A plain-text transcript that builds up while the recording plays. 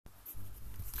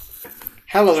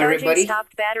Hello, Charging everybody.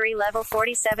 stopped, battery level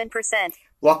 47%.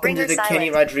 Welcome to Ringer the silent. Kenny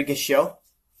Rodriguez Show,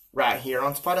 right here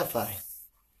on Spotify.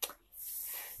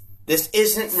 This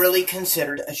isn't really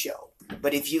considered a show,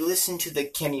 but if you listen to the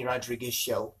Kenny Rodriguez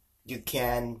Show, you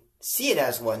can see it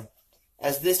as one,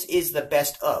 as this is the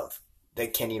best of the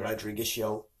Kenny Rodriguez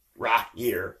Show, right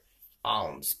here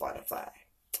on Spotify.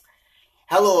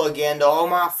 Hello again to all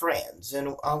my friends,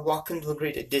 and welcome to a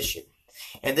great edition.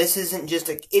 And this isn't just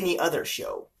like any other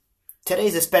show.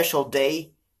 Today's a special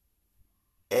day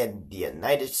in the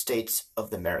United States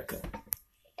of America,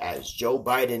 as Joe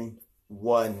Biden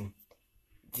won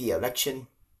the election,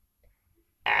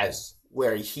 as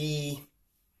where he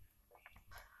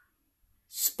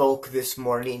spoke this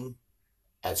morning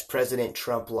as President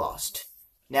Trump lost.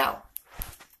 Now,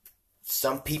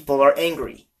 some people are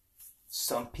angry.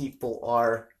 Some people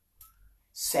are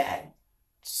sad.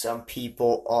 Some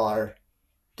people are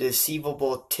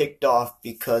deceivable, ticked off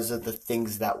because of the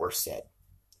things that were said.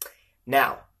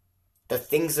 Now, the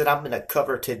things that I'm going to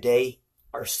cover today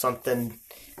are is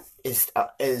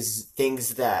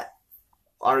things that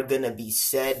are going to be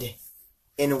said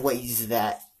in ways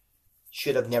that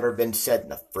should have never been said in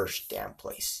the first damn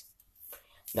place.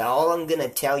 Now, all I'm going to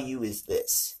tell you is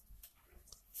this.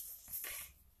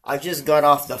 I just got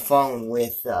off the phone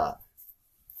with a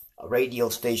radio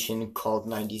station called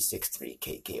 96.3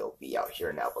 KKOB out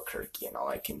here in Albuquerque, and all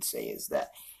I can say is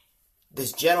that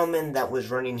this gentleman that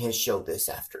was running his show this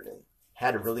afternoon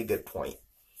had a really good point,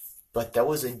 but there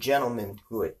was a gentleman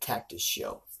who attacked his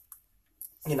show,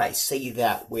 and I say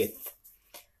that with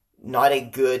not a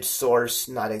good source,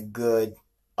 not a good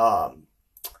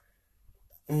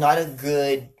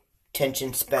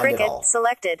attention span Cricket at all.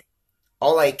 selected.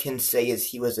 All I can say is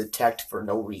he was attacked for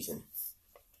no reason.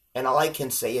 And all I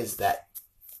can say is that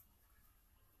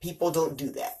people don't do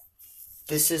that.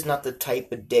 This is not the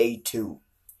type of day to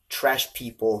trash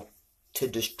people, to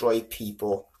destroy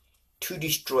people, to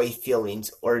destroy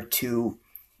feelings, or to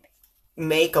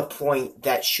make a point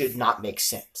that should not make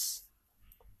sense.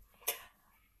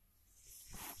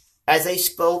 As I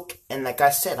spoke, and like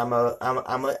I said, I'm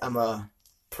a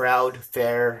proud,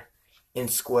 fair, and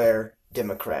square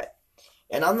Democrat.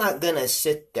 And I'm not gonna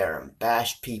sit there and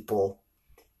bash people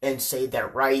and say they're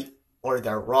right or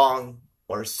they're wrong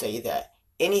or say that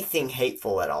anything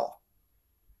hateful at all.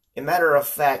 As a matter of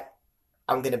fact,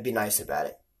 I'm going to be nice about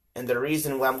it. And the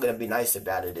reason why I'm going to be nice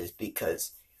about it is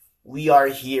because we are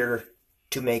here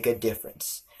to make a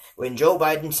difference. When Joe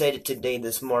Biden said it today,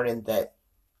 this morning, that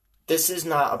this is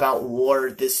not about war,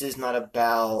 this is not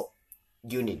about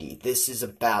unity, this is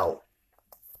about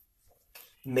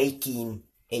making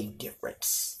a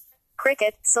difference.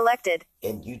 Cricket selected.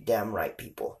 And you damn right,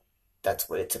 people. That's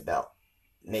what it's about.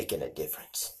 Making a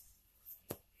difference.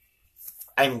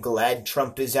 I'm glad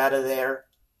Trump is out of there.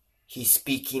 He's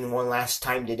speaking one last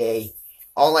time today.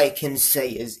 All I can say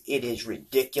is it is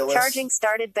ridiculous. Charging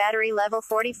started, battery level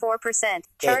 44%.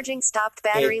 Charging stopped,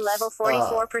 battery level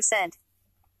 44%.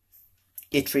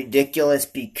 It's ridiculous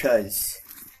because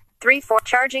 3-4.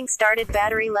 Charging started,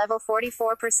 battery level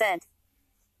 44%.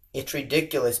 It's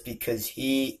ridiculous because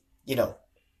he knows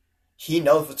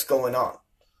what's going on.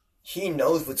 He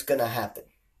knows what's going to happen.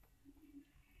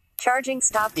 Charging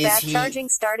stopped, charging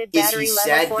started, battery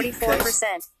level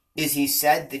 44%. Is he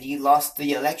sad that he lost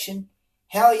the election?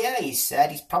 Hell yeah, he's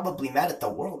sad. He's probably mad at the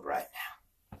world right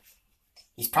now.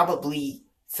 He's probably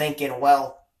thinking,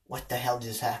 well, what the hell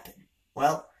just happened?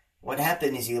 Well, what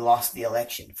happened is he lost the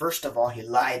election. First of all, he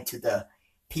lied to the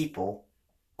people,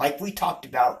 like we talked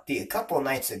about a couple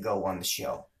nights ago on the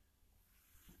show.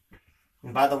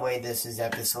 And by the way, this is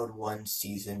episode 1,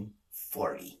 season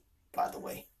 40, by the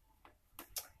way.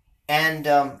 And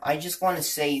I just want to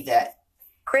say that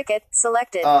Cricket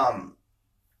selected.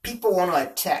 People want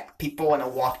to attack. People want to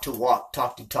walk to walk,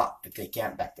 talk to talk, but they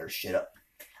can't back their shit up.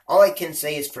 All I can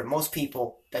say is for most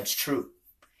people, that's true.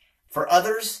 For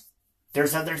others,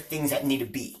 there's other things that need to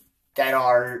be, that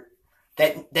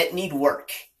need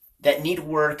work. That need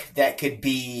work that could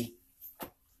be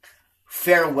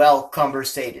farewell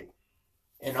conversated.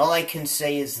 And all I can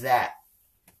say is that,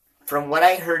 from what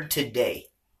I heard today,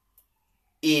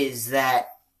 is that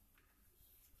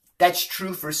that's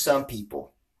true for some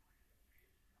people.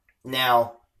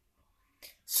 Now,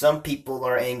 some people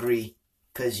are angry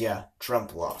because,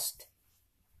 Trump lost.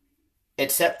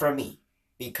 Except for me,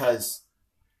 because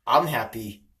I'm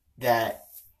happy that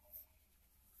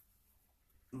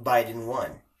Biden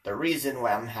won. The reason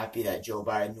why I'm happy that Joe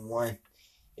Biden won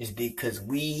is because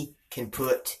we can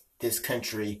put this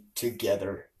country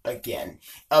together again.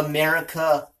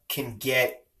 America can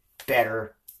get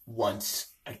better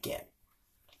once again.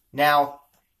 Now,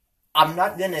 I'm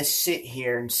not going to sit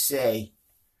here and say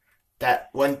that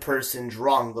one person's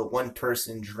wrong, but one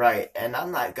person's right. And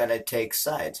I'm not going to take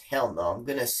sides. Hell no. I'm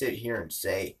going to sit here and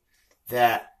say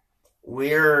that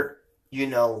we're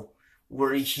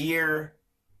here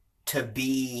to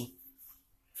be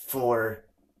for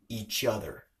each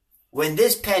other. When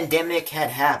this pandemic had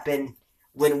happened,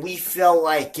 when we felt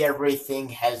like everything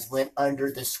has went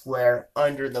under the square,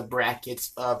 under the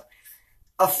brackets of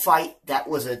a fight that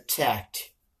was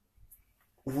attacked,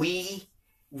 we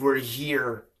were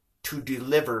here to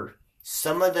deliver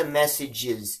some of the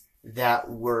messages that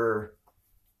were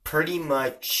pretty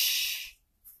much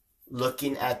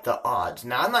looking at the odds.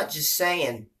 Now, I'm not just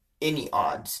saying any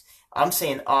odds. I'm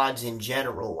saying odds in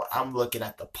general. I'm looking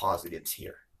at the positives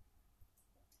here.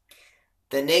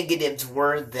 The negatives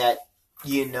were that,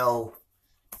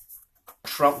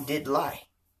 Trump did lie.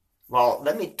 Well,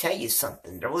 let me tell you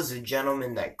something. There was a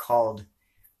gentleman that called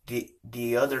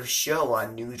the other show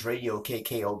on News Radio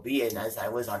KKOB, and as I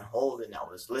was on hold and I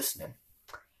was listening,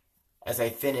 as I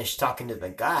finished talking to the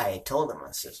guy, I told him,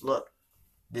 I says, look,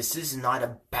 this is not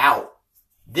about,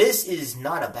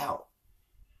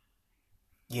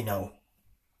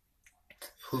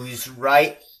 who's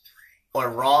right or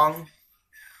wrong,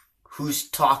 who's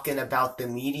talking about the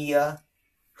media,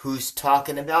 who's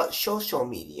talking about social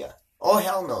media. Oh,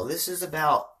 hell no. This is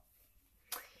about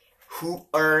who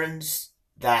earns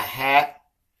the hat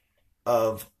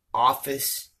of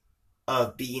office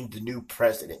of being the new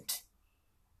president.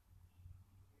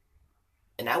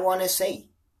 And I want to say,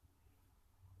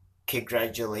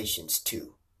 congratulations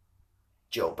to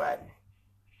Joe Biden.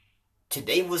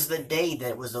 Today was the day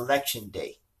that was election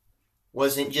day.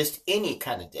 Wasn't just any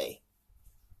kind of day.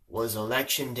 Was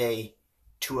election day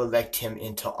to elect him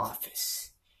into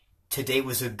office. Today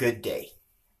was a good day.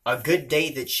 A good day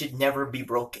that should never be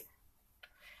broken.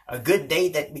 A good day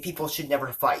that people should never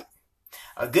fight.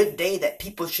 A good day that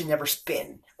people should never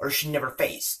spin or should never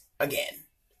face again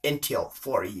until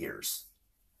 4 years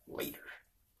later.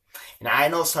 And I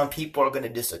know some people are going to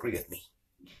disagree with me,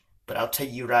 but I'll tell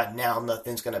you right now,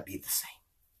 nothing's going to be the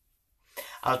same.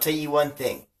 I'll tell you one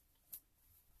thing.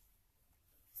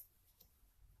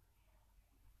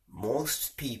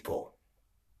 Most people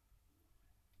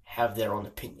have their own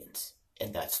opinions,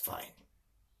 and that's fine.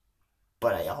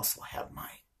 But I also have mine.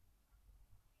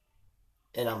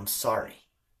 And I'm sorry.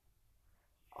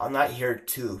 I'm not here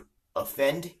to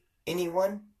offend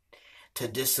anyone, to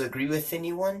disagree with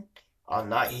anyone. I'm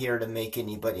not here to make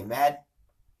anybody mad.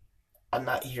 I'm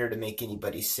not here to make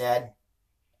anybody sad.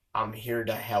 I'm here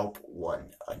to help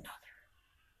one another.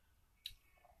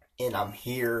 And I'm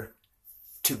here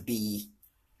to be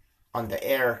on the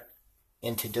air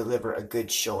and to deliver a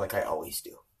good show like I always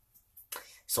do.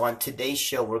 So on today's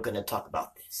show, we're going to talk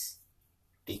about this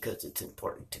because it's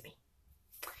important to me.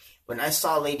 When I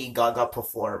saw Lady Gaga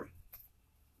perform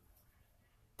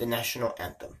the national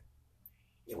anthem,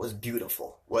 it was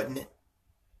beautiful, wasn't it?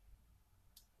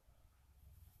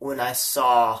 When I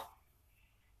saw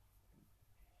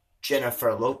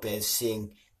Jennifer Lopez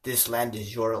sing This Land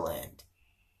Is Your Land,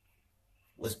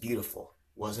 it was beautiful,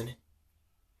 wasn't it?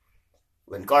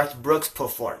 When Garth Brooks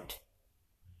performed,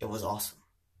 it was awesome.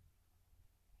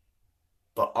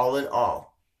 But all in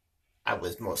all, I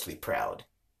was mostly proud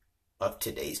of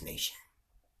today's nation.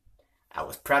 I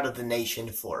was proud of the nation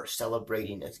for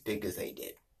celebrating as big as they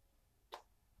did.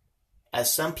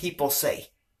 As some people say,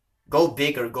 go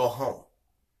big or go home.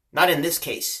 Not in this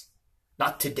case.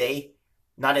 Not today.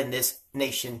 Not in this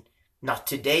nation. Not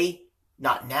today.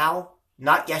 Not now.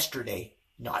 Not yesterday.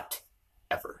 Not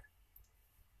ever.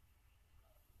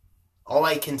 All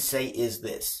I can say is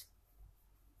this.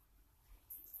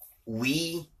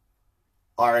 We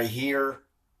are here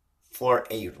for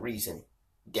a reason.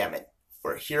 Damn it.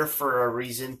 We're here for a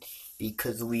reason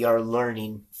because we are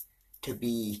learning to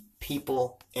be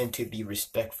people and to be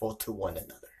respectful to one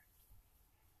another.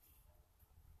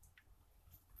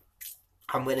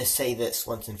 I'm going to say this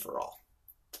once and for all.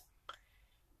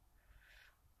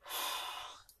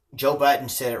 Joe Biden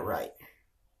said it right.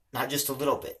 Not just a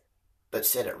little bit, but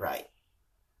said it right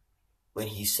when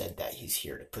he said that he's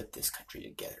here to put this country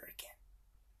together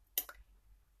again.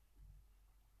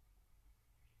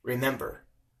 Remember,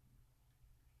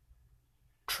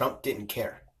 Trump didn't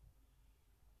care.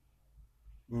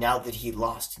 Now that he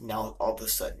lost, now all of a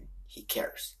sudden he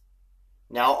cares.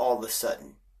 Now all of a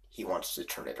sudden he wants to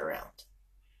turn it around.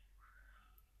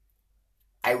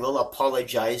 I will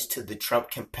apologize to the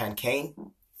Trump campaign.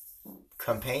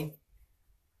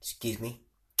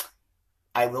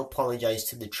 I will apologize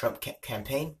to the Trump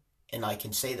campaign, and I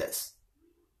can say this.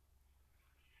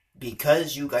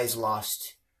 Because you guys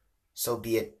lost, so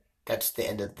be it. That's the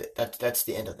end of that's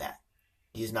the end of that.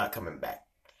 He's not coming back.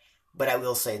 But I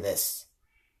will say this.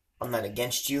 I'm not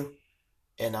against you,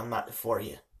 and I'm not for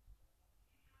you.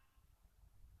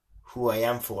 Who I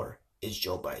am for is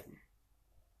Joe Biden.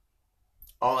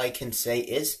 All I can say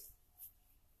is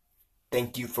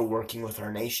thank you for working with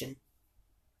our nation.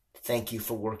 Thank you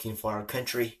for working for our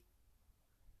country.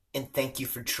 And thank you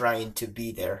for trying to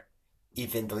be there,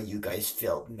 even though you guys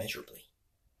failed miserably.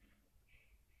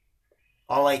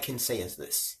 All I can say is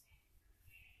this.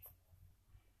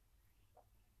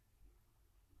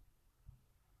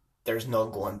 There's no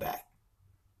going back.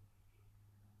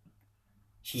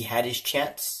 He had his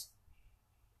chance.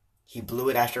 He blew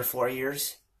it after 4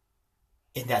 years.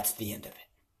 And that's the end of it.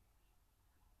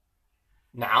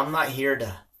 Now, I'm not here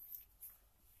to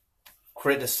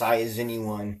criticize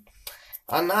anyone.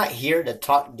 I'm not here to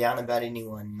talk down about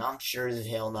anyone. I'm sure as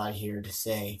hell not here to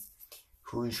say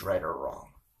who's right or wrong.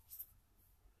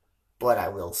 But I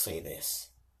will say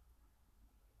this.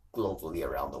 Globally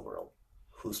around the world,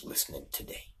 who's listening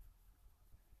today.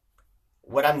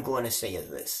 What I'm going to say is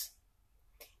this.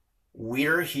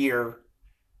 We're here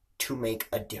to make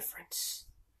a difference.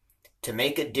 To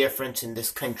make a difference in this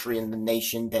country and the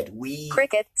nation that we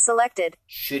Cricket selected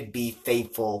should be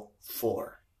faithful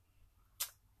for.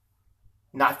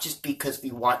 Not just because we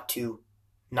want to,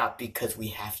 not because we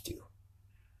have to,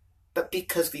 but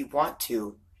because we want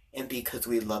to, and because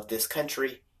we love this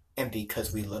country, and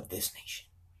because we love this nation.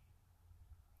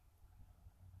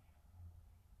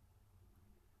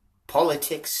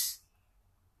 Politics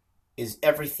is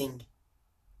everything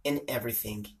and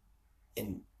everything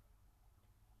and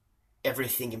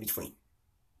everything in between.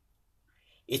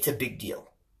 It's a big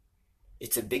deal.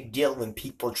 It's a big deal when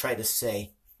people try to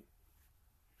say,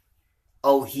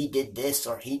 oh, he did this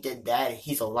or he did that,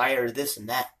 he's a liar, this and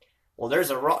that. Well, there's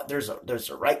a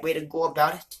right way to go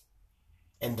about it,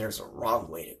 and there's a wrong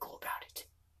way to go about it.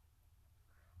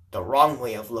 The wrong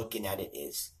way of looking at it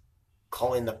is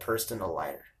calling the person a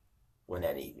liar, when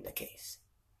that ain't even the case.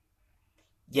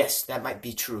 Yes, that might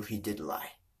be true, he did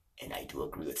lie, and I do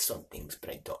agree with some things, but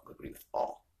I don't agree with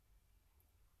all.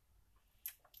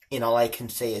 And all I can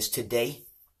say is today,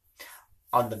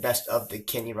 on the Best of the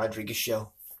Kenny Rodriguez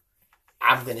Show,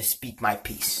 I'm going to speak my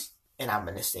piece, and I'm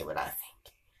going to say what I think.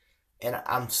 And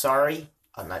I'm sorry,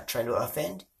 I'm not trying to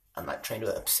offend, I'm not trying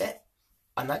to upset,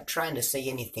 I'm not trying to say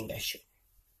anything I shouldn't.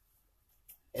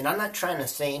 And I'm not trying to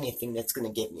say anything that's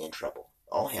going to get me in trouble.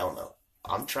 Oh, hell no.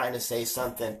 I'm trying to say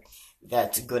something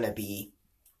that's going to be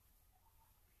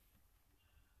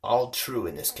all true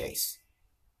in this case.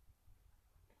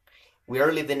 We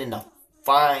are living in a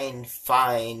fine,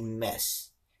 fine mess.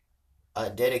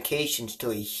 Dedications to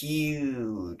a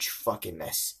huge fucking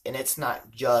mess. And it's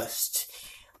not just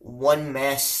one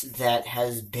mess that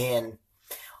has been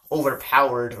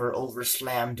overpowered or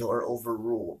overslammed or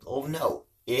overruled. Oh no,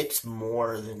 it's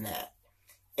more than that.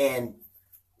 And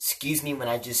excuse me when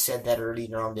I just said that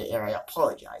earlier on the air, I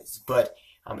apologize. But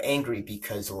I'm angry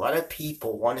because a lot of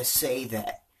people want to say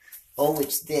that, oh,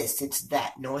 it's this, it's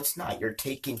that. No, it's not. You're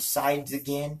taking sides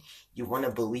again. You want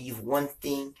to believe one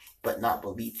thing, but not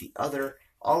believe the other.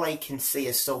 All I can say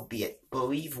is so be it.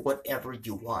 Believe whatever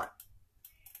you want.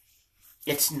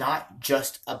 It's not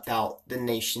just about the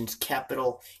nation's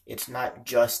capital. It's not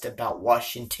just about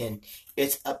Washington.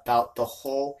 It's about the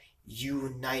whole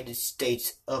United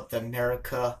States of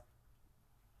America.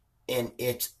 And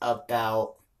it's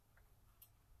about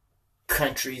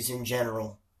countries in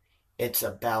general. It's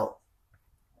about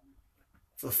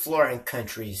the foreign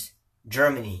countries.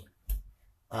 Germany.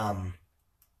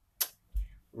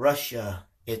 Russia.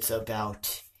 It's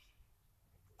about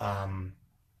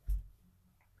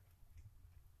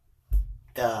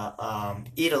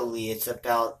Italy. It's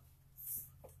about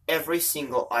every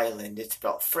single island. It's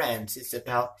about France. It's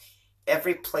about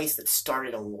every place that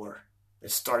started a war,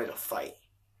 that started a fight.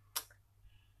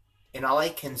 And all I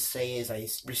can say is I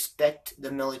respect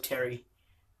the military.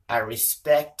 I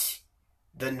respect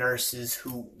the nurses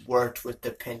who worked with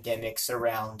the pandemics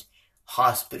around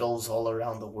hospitals all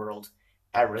around the world.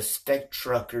 I respect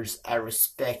truckers. I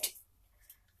respect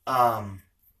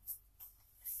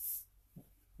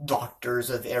doctors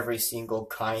of every single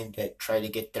kind that try to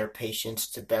get their patients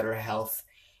to better health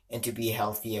and to be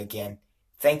healthy again.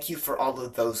 Thank you for all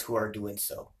of those who are doing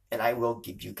so. And I will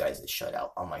give you guys a shout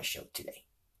out on my show today.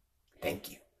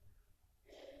 Thank you.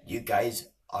 You guys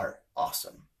are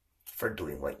awesome for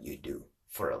doing what you do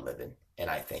for a living, and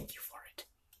I thank you for it.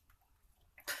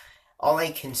 All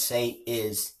I can say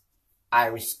is I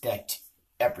respect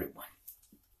everyone,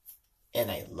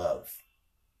 and I love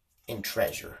and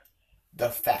treasure the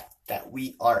fact that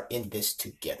we are in this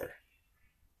together.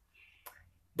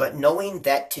 But knowing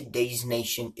that today's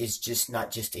nation is just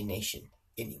not just a nation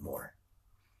anymore.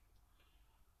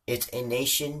 It's a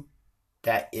nation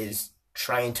that is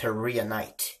trying to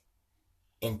reunite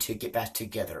and to get back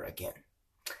together again.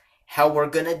 How we're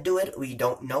going to do it, we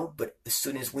don't know, but as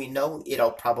soon as we know,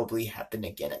 it'll probably happen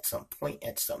again at some point,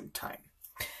 at some time.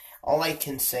 All I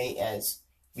can say is,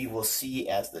 we will see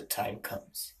as the time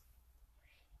comes.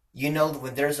 You know,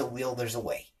 when there's a will, there's a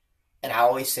way. And I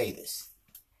always say this.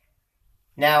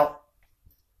 Now,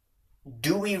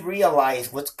 do we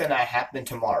realize what's going to happen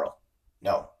tomorrow?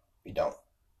 No, we don't.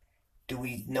 Do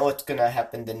we know what's going to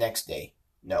happen the next day?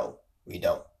 No, we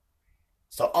don't.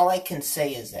 So all I can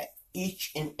say is that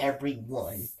each and every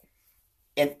one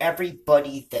and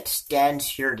everybody that stands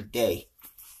here today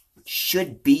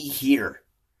should be here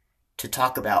to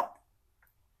talk about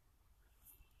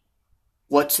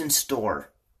what's in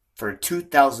store for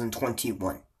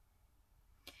 2021.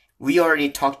 We already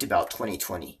talked about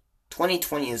 2020.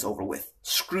 2020 is over with.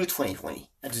 Screw 2020.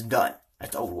 That's done.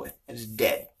 That's over with. It's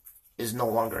dead. It's no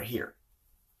longer here.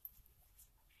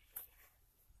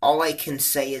 All I can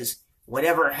say is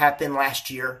whatever happened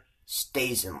last year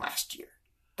stays in last year.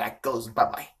 That goes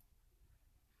bye-bye.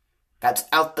 That's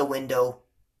out the window,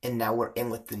 and now we're in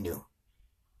with the new.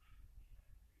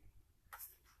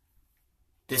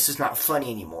 This is not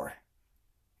funny anymore.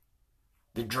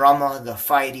 The drama, the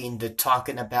fighting, the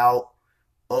talking about,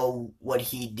 oh, what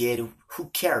he did, who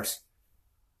cares?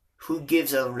 Who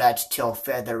gives a rat's tail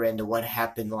feather into what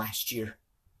happened last year?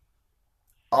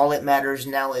 All it matters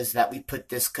now is that we put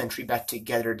this country back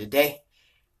together today.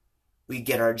 We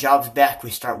get our jobs back. We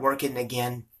start working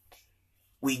again.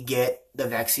 We get the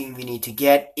vaccine we need to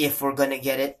get, if we're going to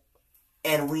get it.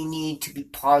 And we need to be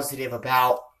positive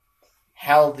about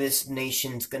how this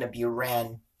nation's going to be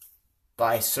ran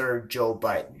by Sir Joe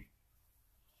Biden.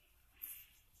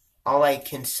 All I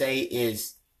can say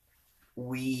is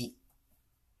we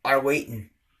are waiting.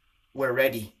 We're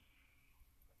ready.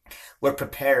 We're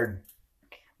prepared.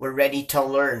 We're ready to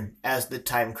learn as the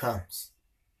time comes.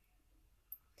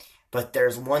 But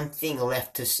there's one thing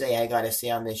left to say I gotta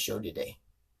say on this show today.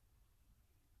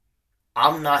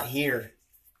 I'm not here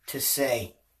to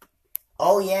say,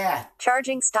 oh yeah.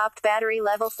 Charging stopped battery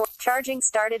level 4. Charging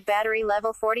started battery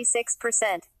level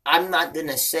 46%. I'm not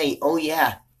gonna say, oh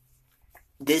yeah,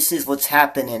 this is what's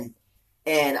happening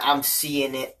and I'm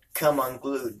seeing it come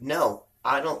unglued. No,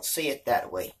 I don't say it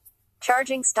that way.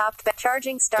 Charging stopped.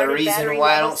 Charging started the reason battery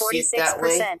why level I don't 46%. see it that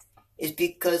way is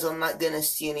because I'm not gonna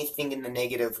see anything in the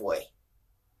negative way.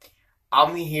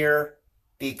 I'm here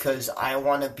because I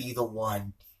want to be the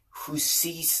one who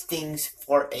sees things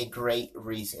for a great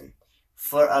reason,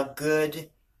 for a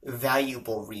good,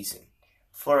 valuable reason,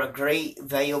 for a great,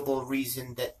 valuable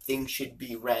reason that things should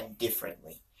be ran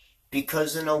differently.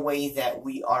 Because in a way that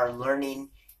we are learning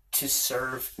to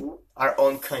serve our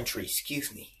own country.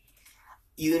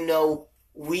 You know,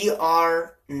 we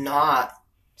are not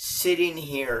sitting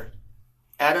here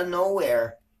out of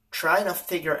nowhere trying to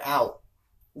figure out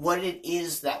what it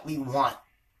is that we want,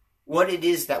 what it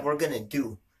is that we're going to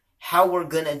do, how we're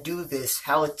going to do this,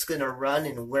 how it's going to run,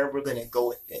 and where we're going to go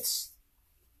with this.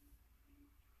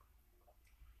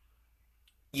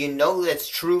 You know that's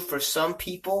true for some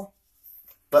people,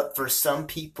 but for some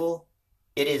people,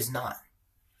 it is not.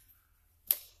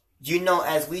 You know,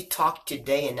 as we talk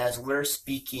today and as we're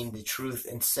speaking the truth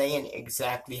and saying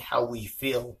exactly how we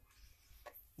feel,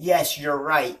 yes, you're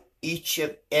right. Each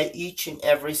and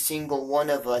every single one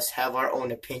of us have our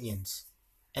own opinions,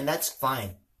 and that's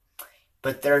fine.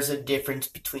 But there's a difference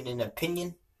between an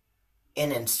opinion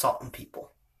and insulting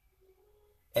people.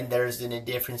 And there's a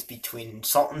difference between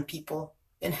insulting people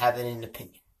and having an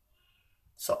opinion.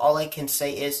 So all I can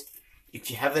say is, if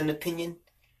you have an opinion,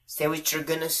 say what you're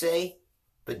going to say,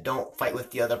 but don't fight with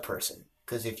the other person.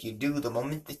 Because if you do, the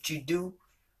moment that you do,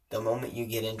 the moment you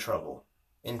get in trouble.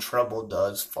 And trouble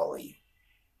does follow you.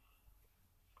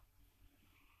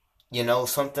 You know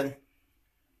something?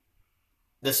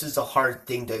 This is a hard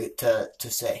thing to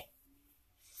say.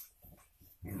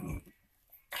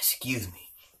 Excuse me.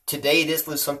 Today this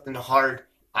was something hard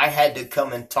I had to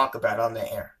come and talk about on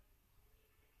the air.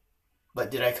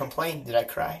 But did I complain? Did I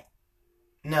cry?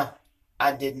 No,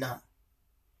 I did not.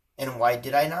 And why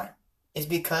did I not? It's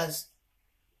because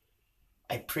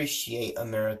I appreciate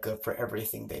America for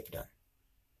everything they've done.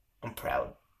 I'm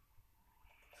proud.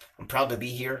 I'm proud to be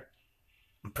here.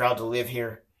 I'm proud to live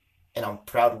here. And I'm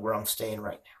proud of where I'm staying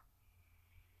right now.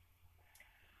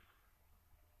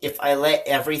 If I let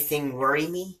everything worry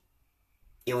me,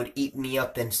 it would eat me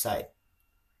up inside.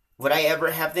 Would I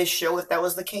ever have this show if that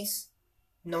was the case?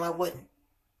 No, I wouldn't.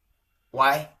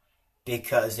 Why?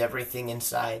 Because everything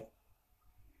inside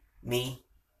me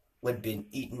would have been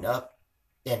eaten up,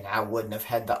 and I wouldn't have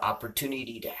had the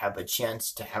opportunity to have a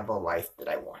chance to have a life that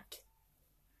I want.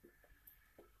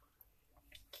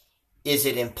 Is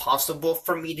it impossible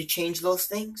for me to change those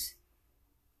things?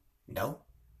 No,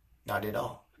 not at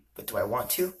all. But do I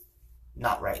want to?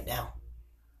 Not right now.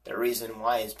 The reason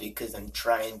why is because I'm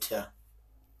trying to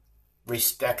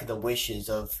respect the wishes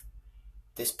of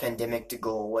this pandemic to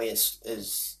go away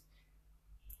as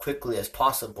quickly as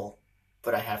possible,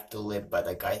 but I have to live by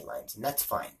the guidelines, and that's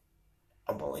fine.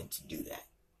 I'm willing to do that.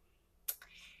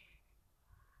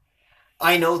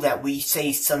 I know that we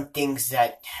say some things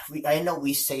that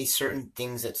we say certain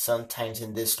things that sometimes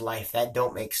in this life that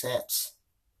don't make sense.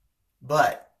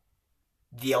 But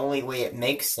the only way it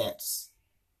makes sense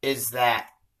is that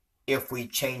if we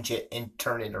change it and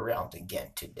turn it around again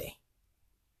today.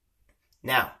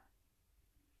 Now,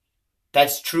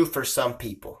 that's true for some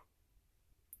people.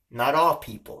 Not all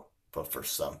people, but for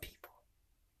some people.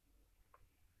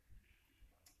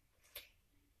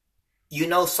 You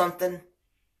know something?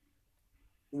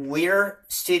 We're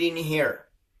sitting here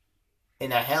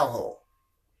in a hellhole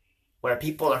where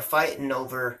people are fighting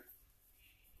over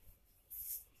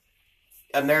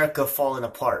America falling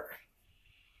apart,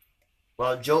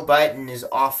 while Joe Biden is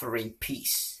offering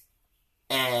peace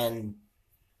and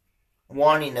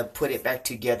wanting to put it back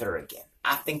together again.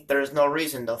 I think there's no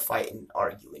reason to fight and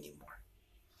argue anymore.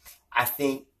 I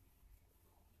think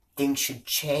things should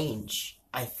change.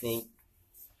 I think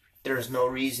there's no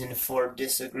reason for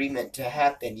disagreement to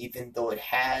happen, even though it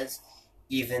has,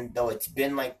 even though it's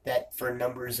been like that for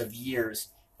numbers of years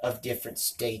of different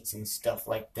states and stuff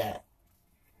like that.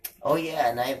 Oh yeah,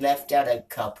 and I left out a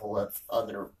couple of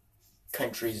other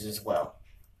countries as well.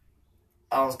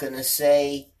 I was going to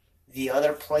say the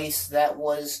other place that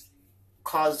was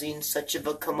causing such of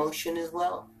a commotion as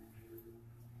well.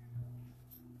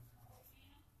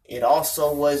 It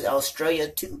also was Australia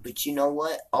too, but you know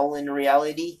what? All in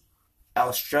reality,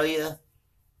 Australian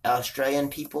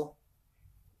people,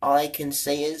 all I can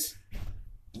say is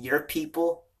your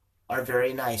people are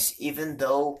very nice. Even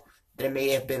though there may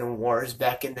have been wars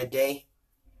back in the day,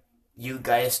 you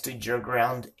guys stood your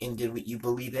ground and did what you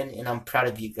believe in, and I'm proud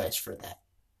of you guys for that.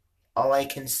 All I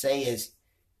can say is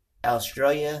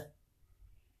Australia,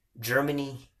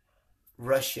 Germany,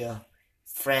 Russia,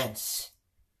 France,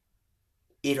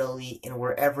 Italy, and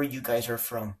wherever you guys are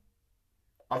from,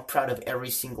 I'm proud of every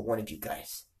single one of you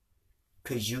guys,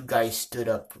 because you guys stood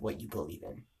up for what you believe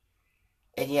in.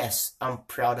 And yes, I'm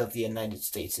proud of the United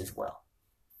States as well.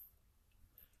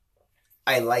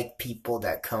 I like people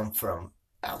that come from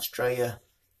Australia.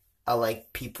 I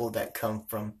like people that come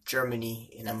from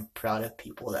Germany, and I'm proud of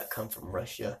people that come from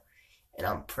Russia, and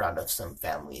I'm proud of some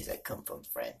families that come from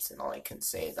France, and all I can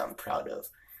say is I'm proud of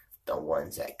the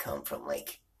ones that come from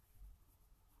like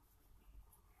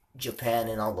Japan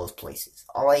and all those places.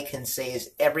 All I can say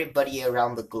is everybody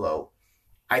around the globe,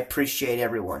 I appreciate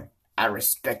everyone. I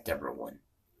respect everyone.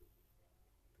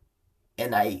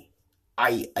 And I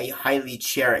highly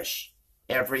cherish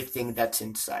everything that's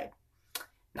inside.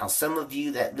 Now, some of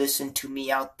you that listen to me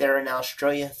out there in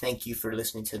Australia, thank you for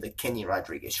listening to the Kenny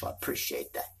Rodriguez Show. I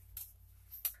appreciate that.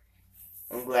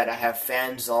 I'm glad I have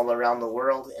fans all around the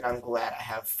world, and I'm glad I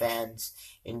have fans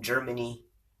in Germany,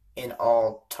 in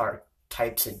all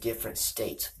types of different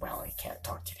states. Well, I can't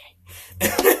talk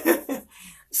today.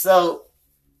 So,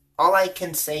 all I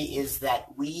can say is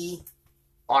that we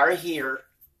are here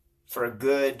for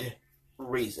good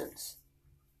reasons.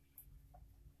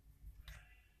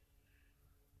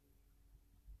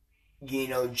 You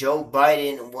know, Joe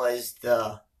Biden was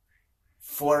the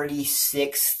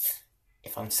 46th,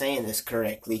 if I'm saying this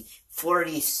correctly,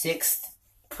 46th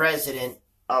president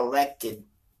elected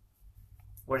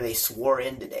where they swore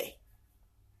in today.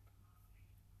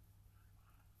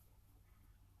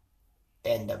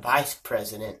 And the vice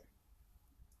president,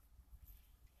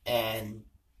 and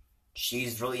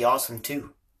she's really awesome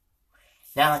too.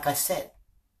 Now, like I said,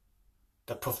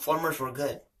 the performers were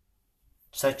good,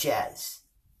 such as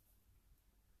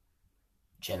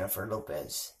Jennifer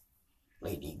Lopez,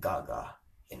 Lady Gaga,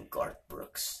 and Garth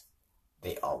Brooks.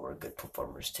 They all were good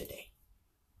performers today.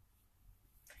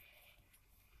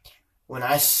 When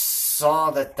I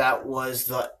saw that was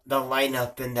the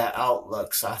lineup in the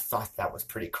outlooks, I thought that was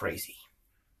pretty crazy.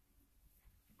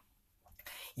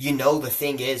 You know, the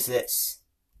thing is this.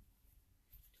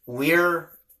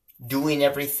 We're doing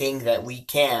everything that we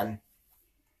can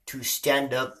to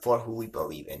stand up for who we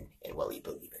believe in and what we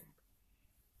believe in.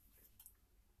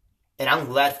 And I'm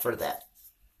glad for that.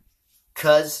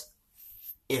 Because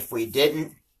if we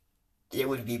didn't, it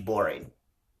would be boring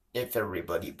if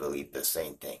everybody believed the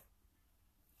same thing.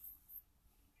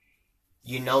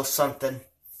 You know something?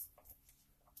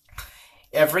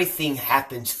 Everything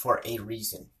happens for a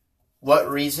reason. What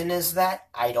reason is that?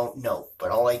 I don't know.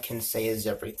 But all I can say is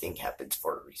everything happens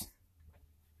for a reason.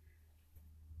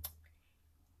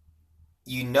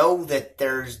 You know that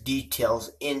there's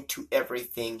details into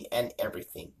everything and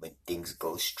everything when things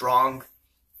go strong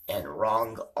and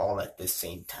wrong all at the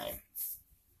same time.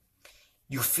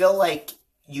 You feel like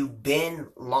you've been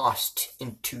lost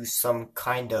into some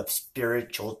kind of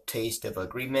spiritual taste of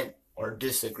agreement or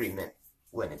disagreement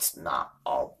when it's not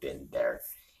all been there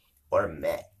or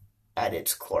met at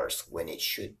its course when it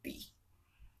should be.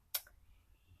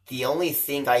 The only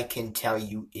thing I can tell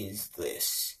you is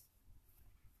this.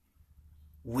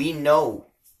 We know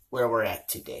where we're at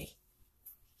today.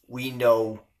 We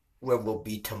know where we'll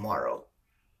be tomorrow.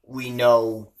 We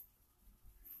know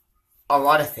a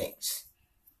lot of things.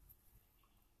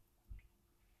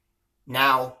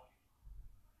 Now,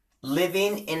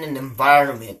 living in an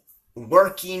environment,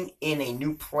 working in a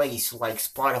new place like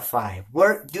Spotify,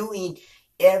 doing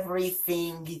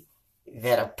everything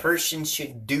that a person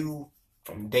should do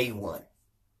from day one.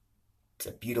 It's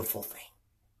a beautiful thing.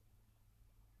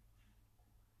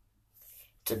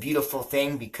 It's a beautiful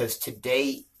thing because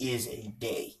today is a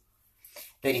day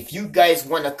that if you guys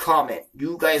want to comment,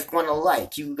 you guys want to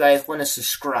like, you guys want to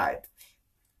subscribe,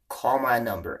 call my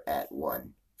number at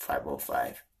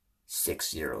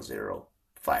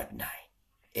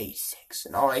 1-505-600-5986.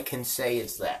 And all I can say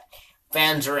is that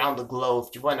fans around the globe,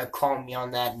 if you want to call me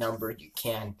on that number, you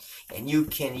can. And you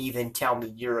can even tell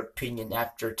me your opinion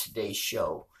after today's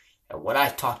show and what I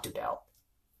talked about,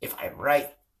 if I'm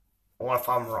right or if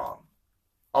I'm wrong.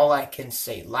 All I can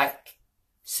say, like,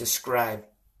 subscribe,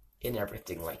 and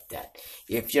everything like that.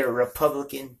 If you're a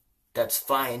Republican, that's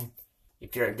fine.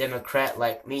 If you're a Democrat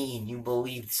like me and you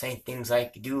believe the same things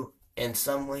I do in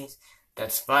some ways,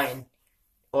 that's fine.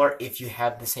 Or if you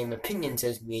have the same opinions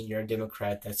as me and you're a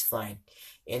Democrat, that's fine.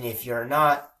 And if you're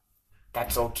not,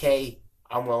 that's okay.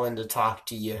 I'm willing to talk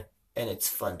to you, and it's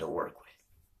fun to work with.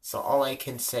 So all I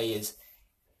can say is,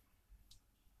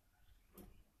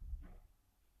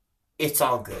 it's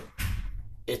all good.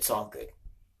 It's all good.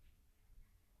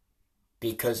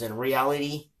 Because in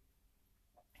reality,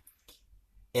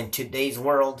 in today's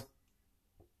world,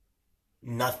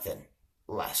 nothing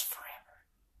lasts forever.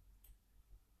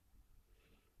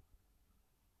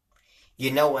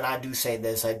 You know, when I do say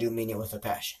this, I do mean it with a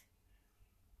passion.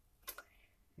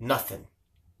 Nothing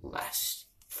lasts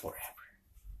forever.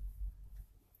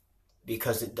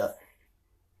 Because it doesn't.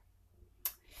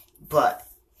 But,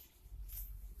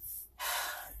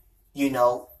 you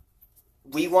know,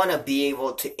 we want to be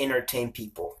able to entertain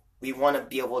people. We want to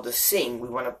be able to sing. We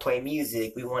want to play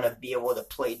music. We want to be able to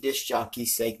play disc jockey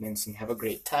segments and have a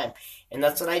great time. And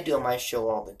that's what I do on my show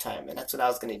all the time. And that's what I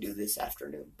was going to do this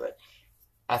afternoon. But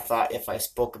I thought if I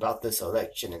spoke about this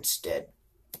election instead,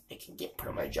 I can get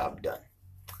part of my job done.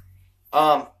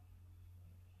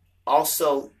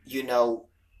 Also, you know,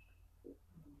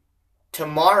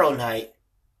 tomorrow night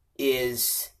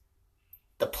is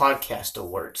the podcast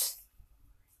awards.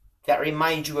 That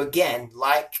reminds you again,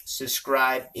 like,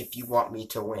 subscribe if you want me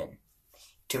to win.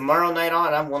 Tomorrow night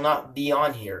on, I will not be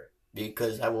on here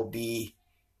because I will be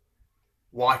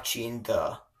watching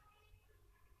the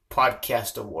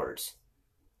podcast awards.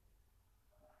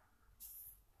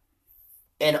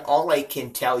 And all I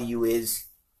can tell you is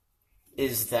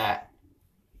that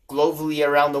globally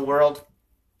around the world,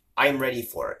 I'm ready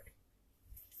for it.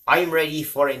 I'm ready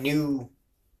for a new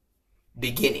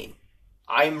beginning.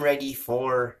 I'm ready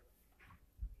for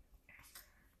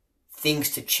things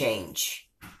to change.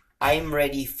 I'm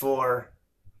ready for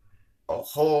a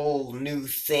whole new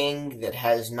thing that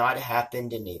has not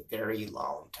happened in a very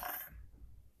long time.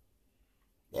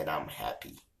 And I'm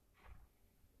happy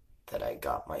that I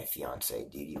got my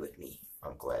fiancée Didi with me.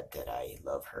 I'm glad that I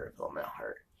love her with all my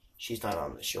heart. She's not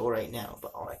on the show right now,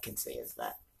 but all I can say is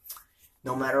that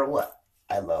no matter what,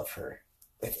 I love her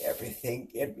with everything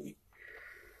in me.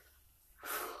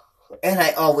 And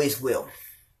I always will.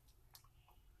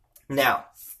 Now,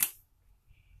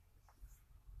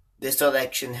 this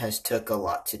election has took a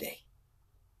lot today.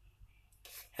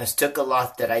 Has took a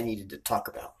lot that I needed to talk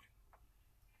about.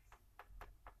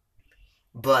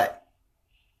 But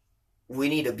we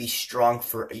need to be strong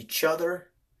for each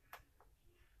other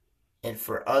and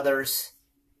for others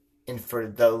and for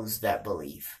those that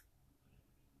believe.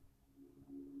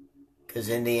 Because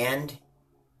in the end,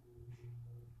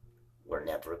 we're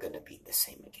never going to be the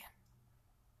same again.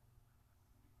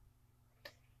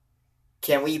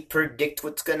 Can we predict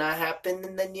what's going to happen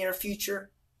in the near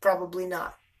future? Probably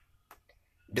not.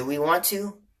 Do we want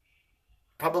to?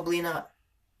 Probably not.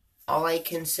 all I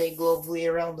can say globally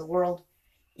around the world,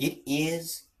 it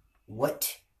is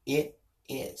what it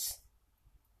is.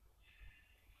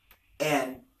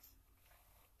 And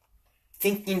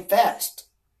thinking fast.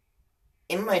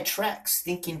 In my tracks,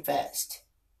 thinking fast.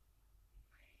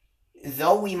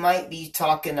 Though we might be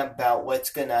talking about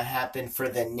what's going to happen for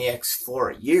the next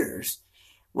 4 years,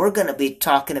 we're going to be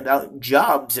talking about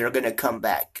jobs that are going to come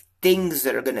back, things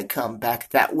that are going to come back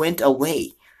that went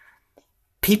away.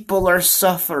 People are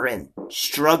suffering,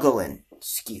 struggling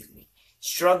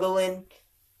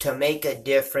to make a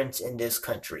difference in this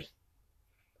country.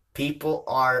 People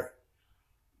are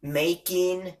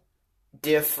making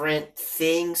different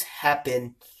things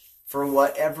happen for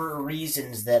whatever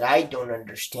reasons that I don't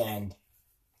understand.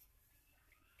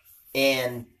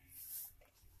 In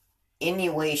any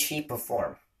way, shape, or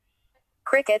form.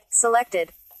 Cricket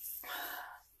selected.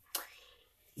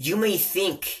 You may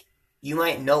think you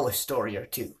might know a story or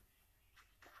two,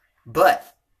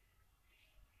 but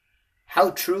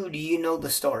how true do you know the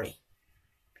story?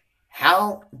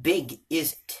 How big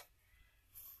is it?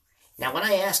 Now, when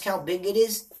I ask how big it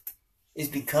is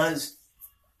because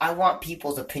I want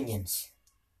people's opinions.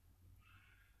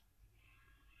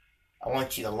 I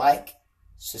want you to like,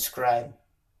 subscribe,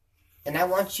 and I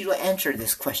want you to answer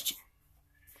this question.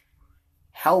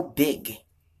 How big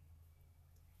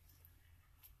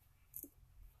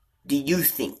do you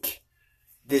think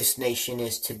this nation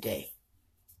is today?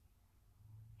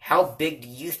 How big do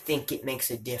you think it makes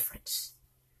a difference?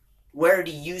 Where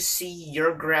do you see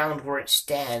your ground where it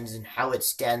stands and how it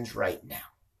stands right now?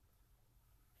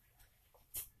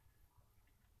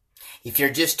 If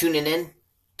you're just tuning in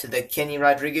to the Kenny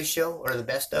Rodriguez Show or the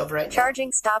best of right now.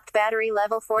 Charging stopped, battery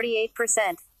level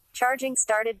 48%. Charging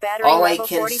started, battery level 47%.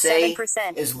 All I can say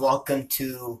is welcome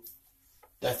to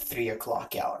the 3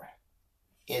 o'clock hour.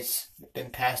 It's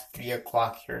been past 3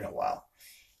 o'clock here in a while.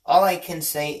 All I can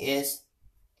say is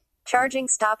charging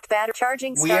stopped,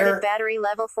 charging started, battery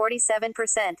level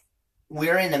 47%.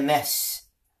 We're in a mess.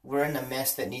 We're in a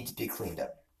mess that needs to be cleaned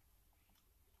up.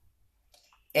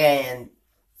 And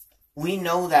we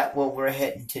know that where we're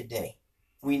heading today.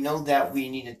 We know that we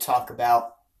need to talk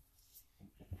about,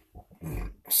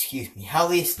 how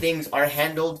these things are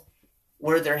handled,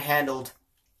 where they're handled,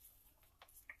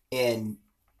 and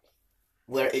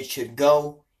where it should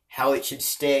go, how it should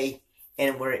stay,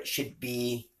 and where it should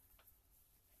be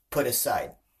put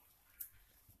aside.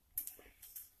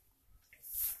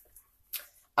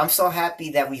 I'm so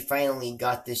happy that we finally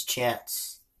got this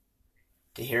chance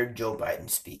to hear Joe Biden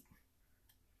speak.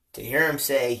 To hear him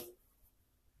say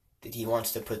that he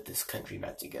wants to put this country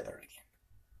back together again.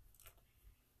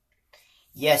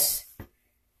 Yes,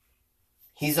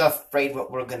 he's afraid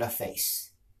what we're going to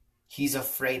face. He's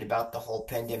afraid about the whole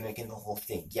pandemic and the whole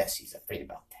thing. Yes, he's afraid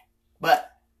about that.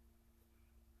 But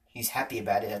he's happy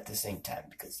about it at the same time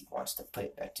because he wants to put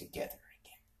it back together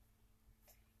again.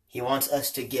 He wants us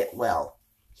to get well.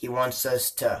 He wants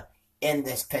us to end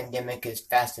this pandemic as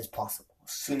fast as possible,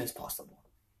 as soon as possible.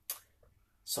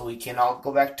 So we can all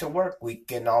go back to work. We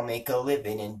can all make a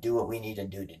living and do what we need to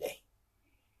do today.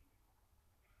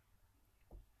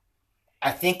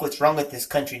 I think what's wrong with this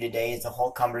country today is the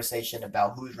whole conversation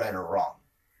about who's right or wrong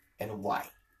and why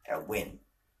and when.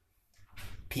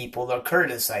 People are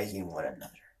criticizing one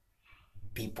another.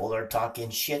 People are talking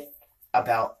shit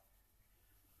about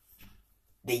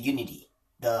the unity,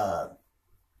 the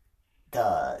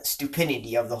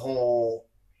stupidity of the whole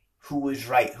who was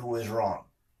right, who was wrong.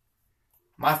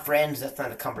 My friends, that's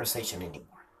not a conversation anymore.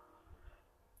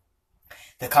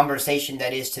 The conversation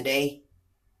that is today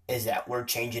is that we're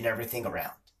changing everything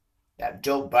around. That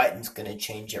Joe Biden's going to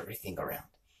change everything around.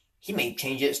 He may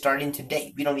change it starting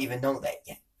today. We don't even know that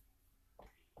yet.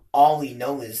 All we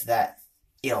know is that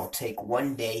it'll take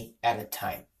one day at a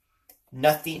time.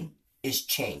 Nothing is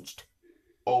changed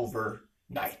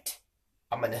overnight.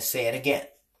 I'm going to say it again.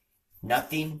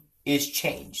 Nothing is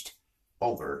changed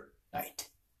overnight.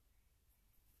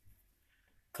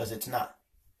 Because it's not.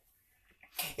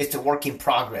 It's a work in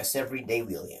progress. Every day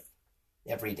we live.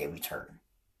 Every day we turn.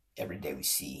 Every day we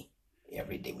see.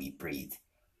 Every day we breathe.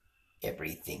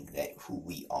 Everything that who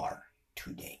we are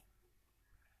today.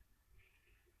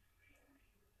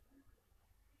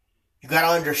 You got to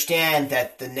understand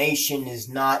that the nation is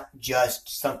not just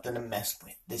something to mess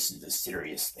with. This is a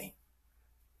serious thing.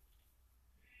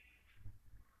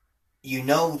 You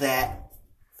know that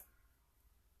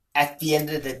at the end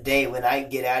of the day, when I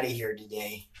get out of here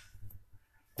today,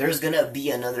 there's going to be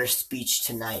another speech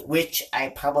tonight, which I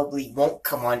probably won't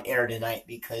come on air tonight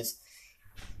because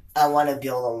I want to be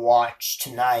able to watch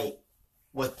tonight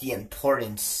what the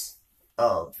importance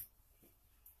of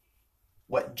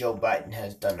what Joe Biden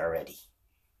has done already.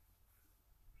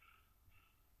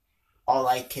 All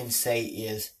I can say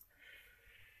is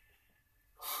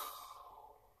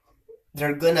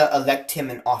they're gonna elect him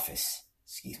in office.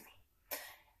 Excuse me.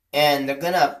 And they're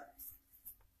gonna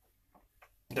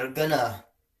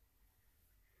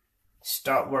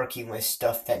start working with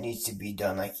stuff that needs to be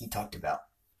done, like he talked about.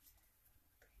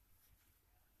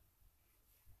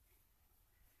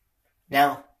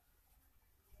 Now,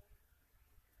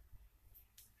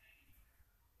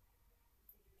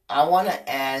 I want to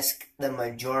ask the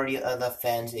majority of the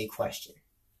fans a question.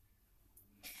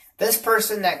 This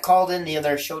person that called in the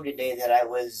other show today that I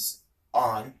was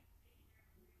on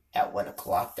at 1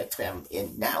 o'clock, that's why I'm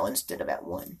in now instead of at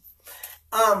 1.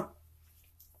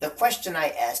 The question I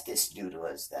asked this dude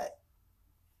was that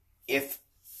if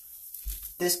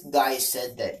this guy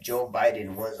said that Joe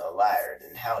Biden was a liar,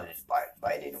 then how did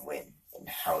Biden win? And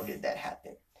how did that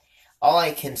happen? All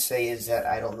I can say is that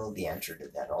I don't know the answer to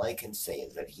that. All I can say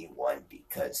is that he won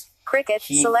because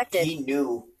he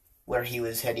knew where he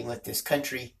was heading with this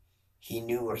country. He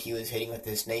knew where he was heading with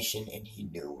this nation, and he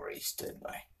knew where he stood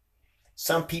by.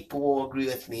 Some people will agree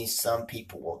with me, some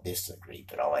people will disagree,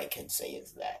 but all I can say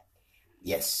is that,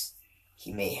 yes,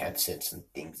 he may have said some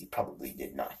things he probably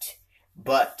did not.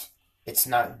 But it's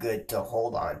not good to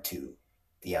hold on to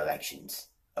the elections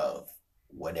of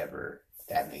whatever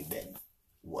that may have been.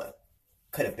 What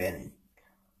could have been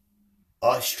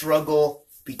a struggle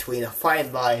between a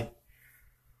fine line,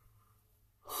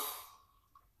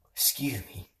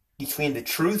 between the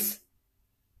truth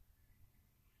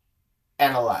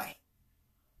and a lie.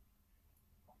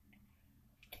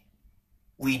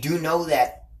 We do know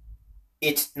that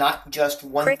it's not just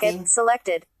one thing,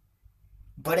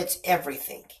 but it's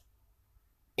everything.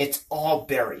 It's all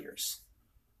barriers,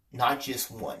 not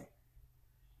just one,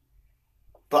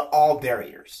 but all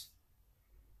barriers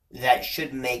that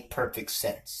should make perfect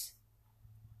sense.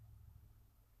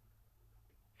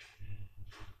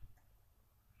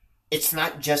 It's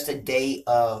not just a day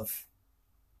of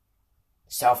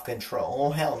self-control.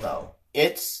 Oh, hell no.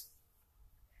 It's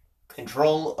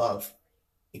control of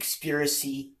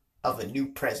conspiracy of a new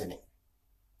president.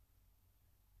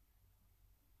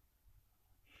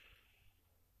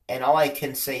 And all I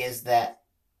can say is that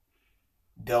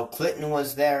Bill Clinton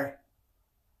was there.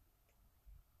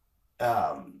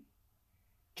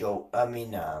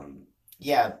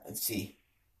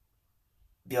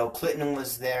 Bill Clinton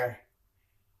was there.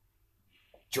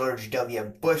 George W.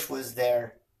 Bush was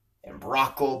there. And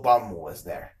Barack Obama was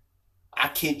there. I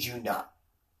kid you not.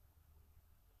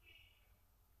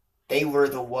 They were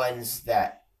the ones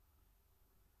that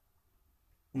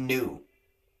knew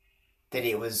that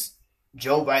it was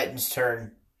Joe Biden's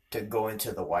turn to go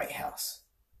into the White House.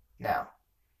 Now,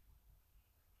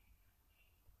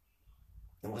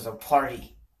 it was a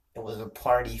party. It was a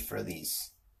party for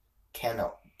these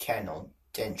candidates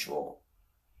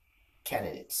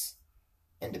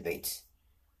and debates.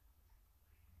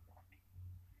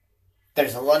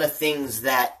 There's a lot of things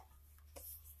that,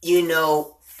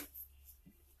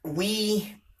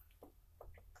 we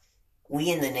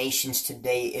in the nations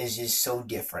today is just so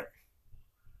different.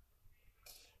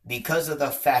 Because of the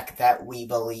fact that we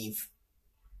believe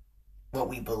what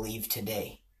we believe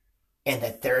today. And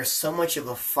that there is so much of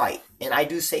a fight. And I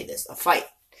do say this, a fight.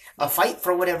 A fight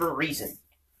for whatever reason.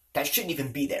 That shouldn't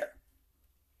even be there.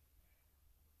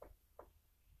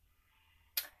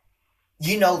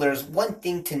 There's one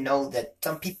thing to know that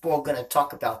some people are going to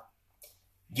talk about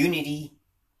unity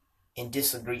and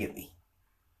disagree with me.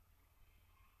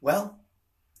 Well,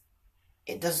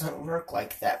 it doesn't work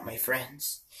like that, my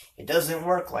friends. It doesn't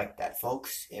work like that,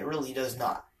 folks. It really does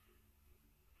not.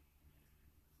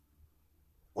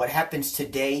 What happens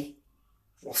today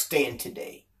will stay in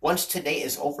today. Once today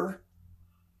is over,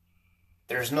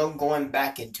 there's no going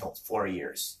back until 4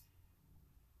 years.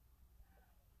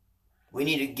 We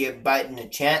need to give Biden a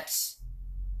chance.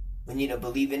 We need to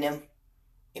believe in him.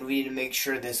 And we need to make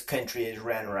sure this country is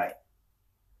ran right.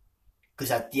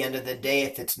 Because at the end of the day,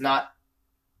 if it's not,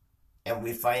 and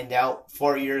we find out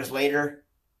 4 years later,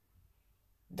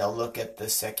 they'll look at the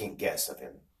second guess of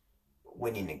him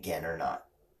winning again or not.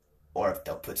 Or if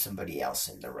they'll put somebody else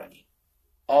in the running.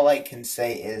 All I can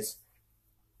say is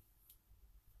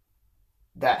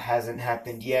that hasn't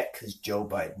happened yet because Joe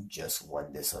Biden just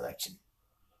won this election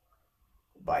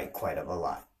by quite a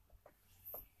lot.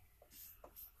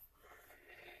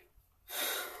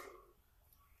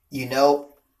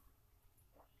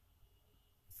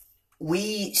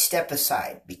 We step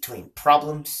aside between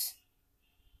problems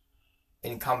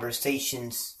and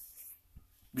conversations,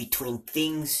 between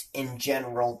things in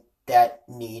general that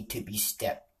need to be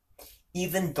stepped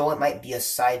even though it might be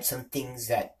aside some things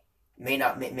that may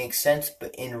not make sense,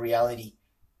 but in reality,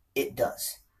 it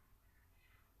does.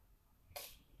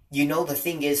 You know, the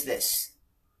thing is this.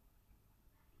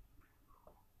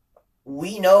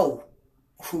 We know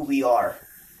who we are.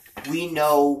 We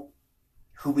know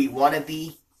who we want to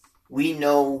be. We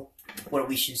know where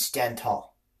we should stand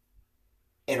tall.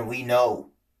 And we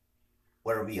know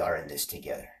where we are in this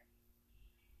together.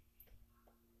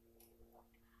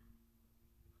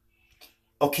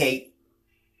 Okay.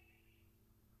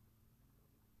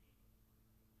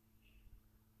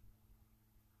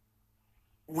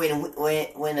 When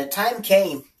the time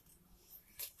came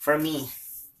for me,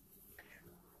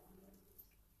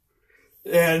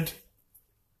 and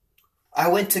I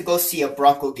went to go see a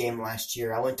Bronco game last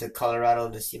year. I went to Colorado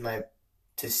to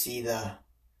see the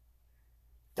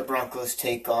Broncos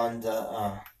take on the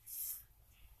I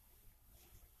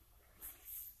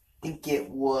think it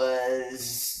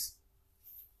was,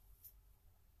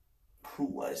 who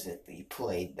was it we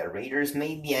played? The Raiders,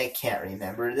 maybe? I can't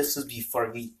remember. This was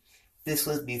before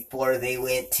they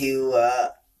went to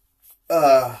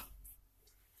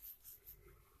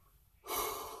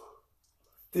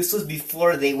this was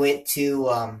before they went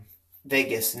to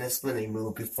Vegas, and this is when they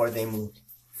moved, before they moved.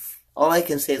 All I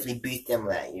can say is we beat them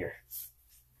that year.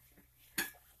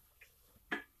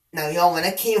 Now, y'all, when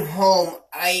I came home,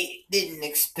 I didn't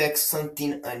expect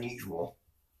something unusual.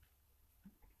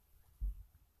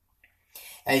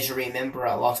 As you remember,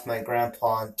 I lost my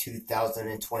grandpa in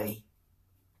 2020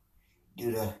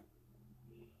 due to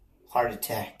heart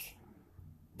attack.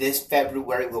 This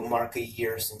February will mark a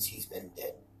year since he's been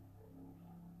dead.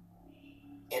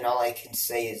 And all I can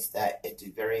say is that it's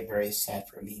very, very sad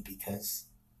for me because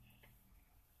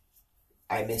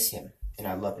I miss him and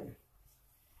I love him.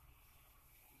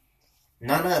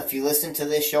 Nana, if you listen to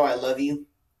this show, I love you.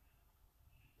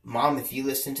 Mom, if you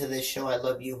listen to this show, I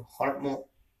love you. Hartmut,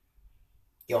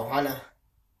 Johanna,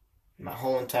 my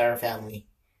whole entire family.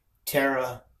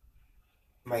 Tara,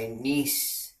 my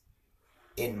niece,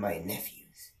 and my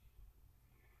nephews.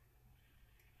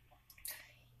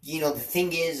 You know, the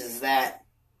thing is that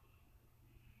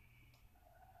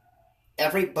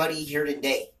everybody here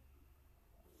today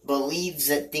believes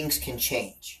that things can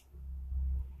change.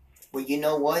 But you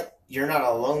know what? You're not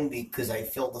alone, because I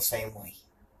feel the same way.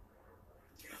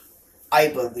 I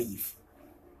believe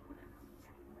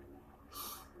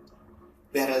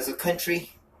that as a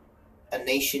country, a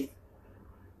nation,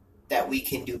 that we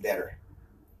can do better.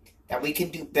 That we can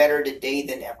do better today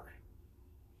than ever.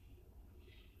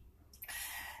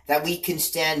 That we can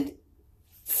stand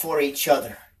for each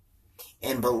other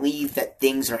and believe that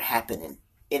things are happening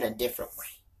in a different way.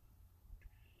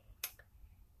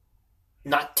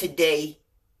 Not today,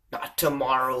 not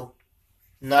tomorrow,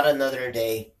 not another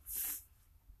day,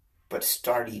 but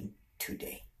starting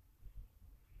today.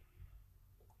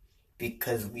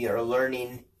 Because we are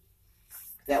learning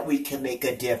that we can make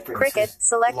a difference. Cricket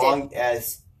selected. As long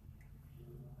as,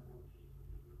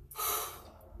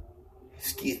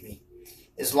 excuse me,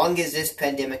 as long as this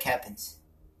pandemic happens.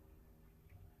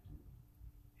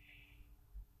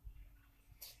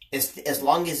 As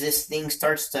long as this thing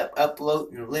starts to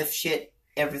upload and lift shit,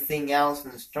 everything else,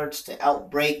 and starts to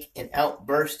outbreak and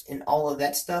outburst and all of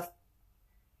that stuff,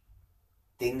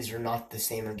 things are not the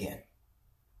same again.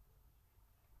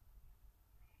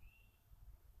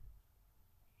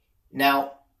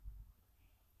 Now,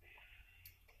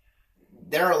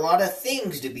 there are a lot of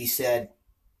things to be said,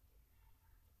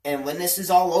 and when this is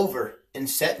all over and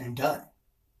said and done,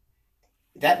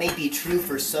 that may be true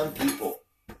for some people.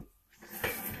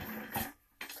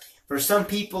 For some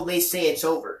people, they say it's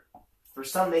over. For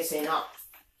some, they say not.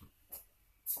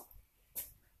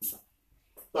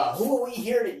 But who are we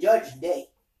here to judge today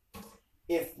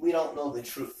if we don't know the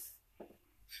truth?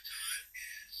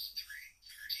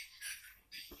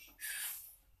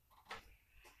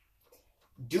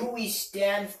 Do we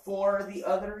stand for the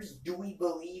others? Do we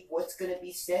believe what's going to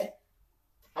be said?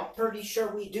 I'm pretty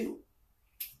sure we do.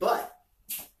 But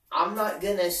I'm not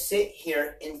going to sit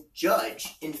here and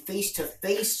judge and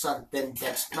face-to-face something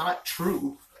that's not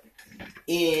true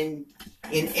in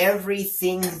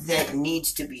everything that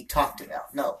needs to be talked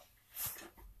about. No.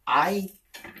 I,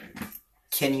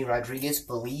 Kenny Rodriguez,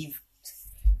 believe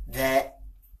that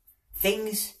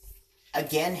things,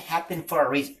 again, happen for a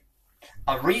reason.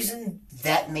 A reason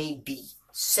that may be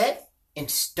set in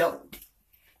stone.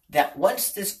 That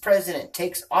once this president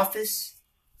takes office,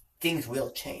 things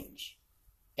will change.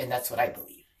 And that's what I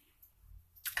believe.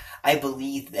 I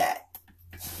believe that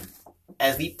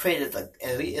as we pray to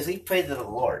the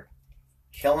Lord,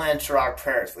 He'll answer our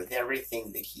prayers with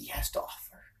everything that He has to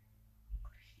offer.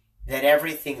 that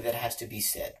everything that has to be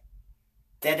said,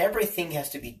 that everything has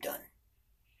to be done,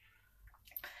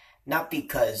 not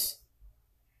because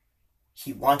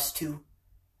he wants to,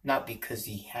 not because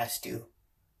he has to,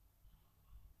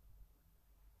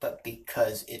 but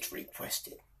because it's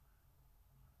requested.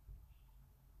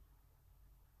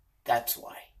 That's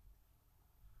why.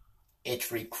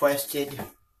 It's requested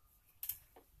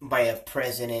by a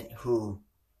president who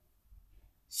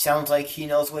sounds like he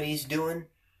knows what he's doing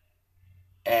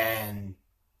and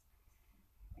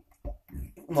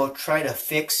will try to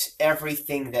fix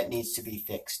everything that needs to be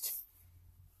fixed.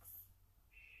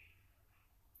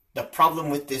 The problem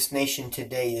with this nation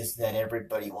today is that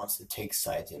everybody wants to take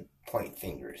sides and point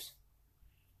fingers.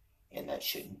 And that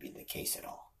shouldn't be the case at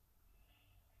all.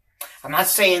 I'm not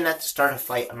saying that to start a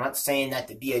fight. I'm not saying that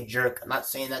to be a jerk. I'm not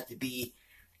saying that to be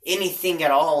anything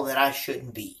at all that I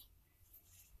shouldn't be.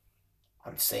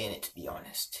 I'm saying it to be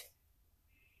honest.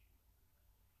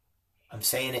 I'm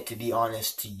saying it to be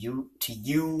honest to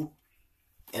you,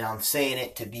 and I'm saying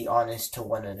it to be honest to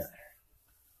one another.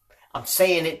 I'm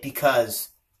saying it because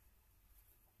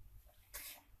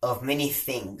of many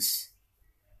things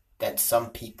that some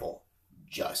people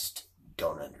just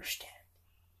don't understand.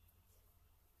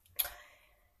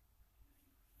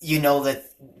 You know that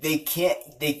they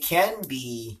can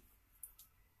be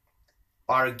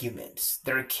arguments.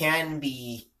 There can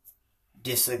be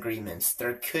disagreements.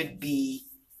 There could be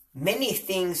many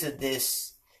things of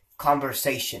this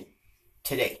conversation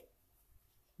today.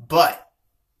 But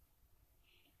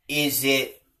is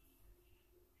it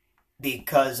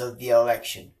because of the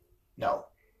election? No.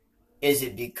 Is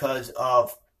it because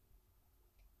of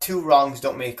two wrongs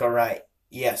don't make a right?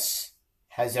 Yes.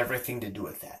 Has everything to do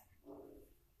with that.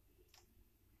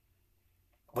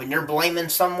 When you're blaming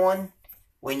someone,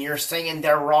 when you're saying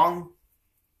they're wrong,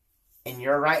 and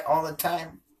you're right all the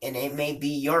time, and it may be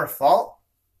your fault,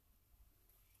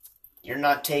 you're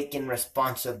not taking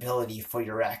responsibility for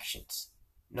your actions.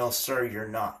 No, sir, you're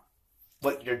not.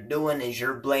 What you're doing is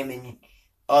you're blaming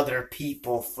other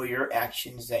people for your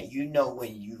actions that you know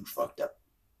when you fucked up.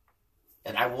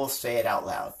 And I will say it out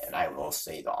loud, and I will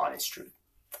say the honest truth.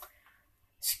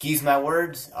 Excuse my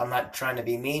words, I'm not trying to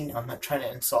be mean, I'm not trying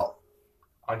to insult.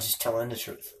 I'm just telling the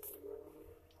truth.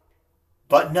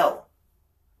 But know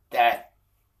that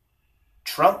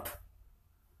Trump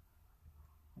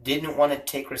didn't want to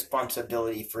take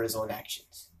responsibility for his own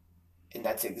actions. And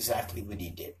that's exactly what he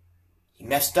did. He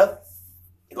messed up,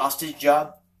 he lost his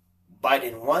job,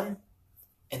 Biden won,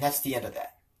 and that's the end of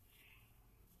that.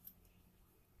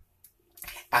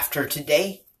 After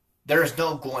today, there's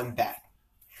no going back.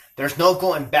 There's no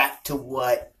going back to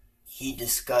what he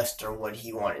discussed or what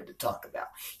he wanted to talk about.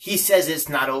 He says it's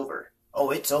not over. Oh,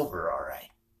 it's over, all right.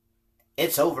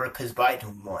 It's over because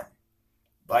Biden won.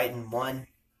 Biden won,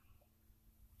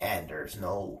 and there's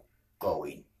no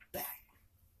going back.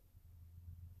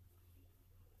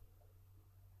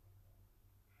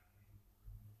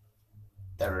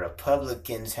 The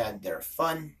Republicans had their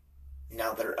fun.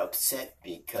 Now they're upset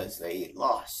because they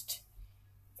lost.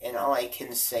 And all I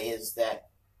can say is that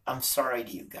I'm sorry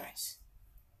to you guys.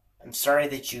 I'm sorry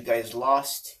that you guys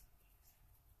lost,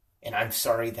 and I'm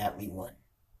sorry that we won.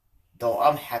 Though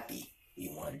I'm happy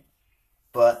we won.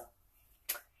 But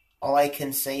all I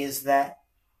can say is that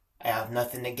I have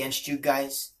nothing against you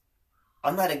guys.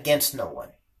 I'm not against no one.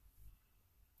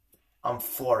 I'm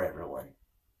for everyone.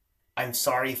 I'm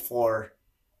sorry for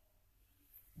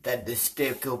the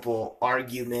despicable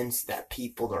arguments that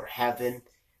people are having,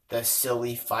 the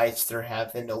silly fights they're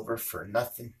having over for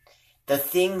nothing. The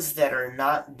things that are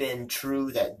not been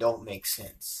true that don't make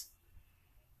sense.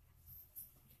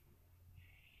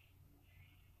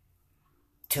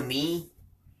 To me,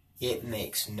 it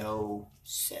makes no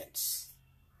sense.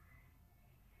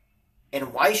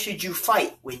 And why should you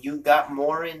fight when you got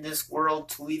more in this world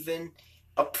to even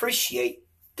appreciate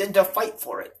than to fight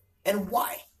for it? And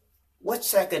why?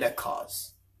 What's that going to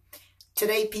cause?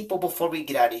 Today, people, before we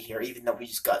get out of here, even though we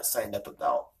just got signed up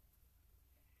about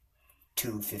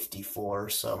 2:54 or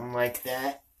something like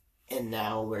that, and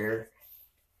now we're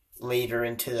later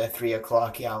into the 3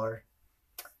 o'clock hour.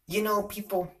 You know,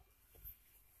 people,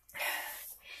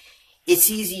 it's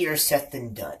easier said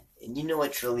than done. And you know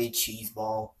what's really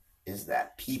cheeseball is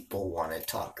that people want to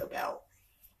talk about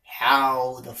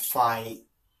how the fight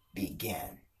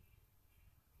began.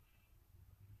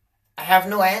 I have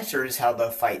no answers how the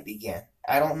fight began.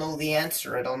 I don't know the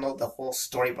answer. I don't know the whole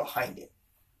story behind it.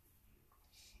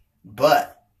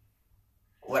 But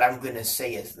what I'm going to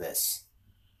say is this.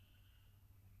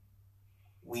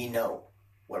 We know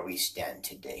where we stand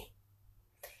today.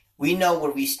 We know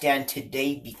where we stand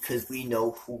today because we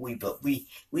know who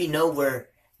we know where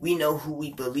We know who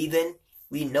we believe in.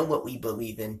 We know what we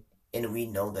believe in. And we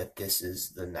know that this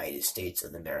is the United States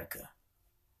of America.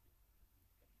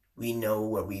 We know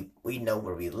where we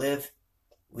live.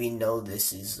 We know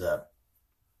this is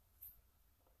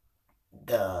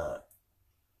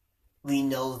we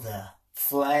know the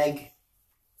flag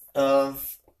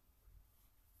of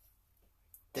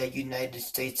the United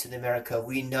States of America.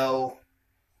 We know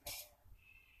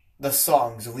the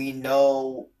songs. We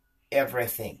know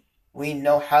everything. We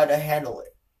know how to handle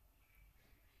it.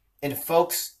 And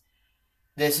folks,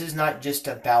 this is not just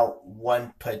about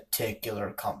one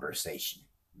particular conversation.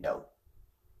 No.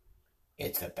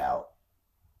 It's about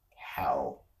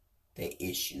how the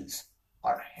issues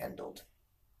are handled.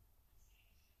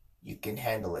 You can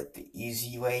handle it the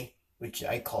easy way, which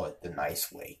I call it the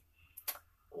nice way.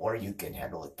 Or you can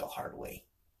handle it the hard way,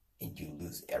 and you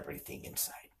lose everything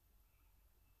inside.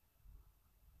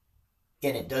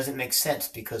 And it doesn't make sense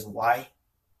because why?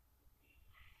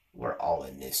 We're all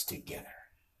in this together.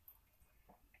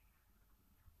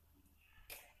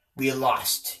 We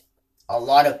lost a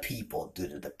lot of people due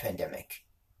to the pandemic.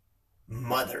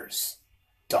 Mothers,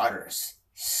 daughters,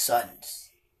 sons,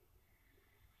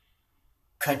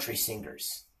 country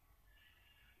singers.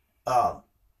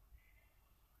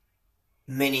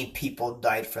 Many people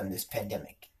died from this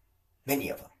pandemic. Many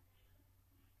of them.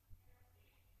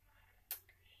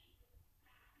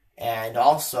 And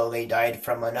also they died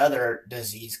from another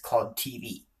disease called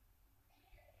TB.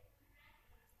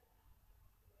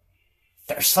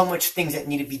 There's so much things that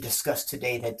need to be discussed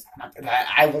today that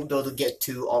I won't be able to get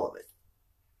to all of it.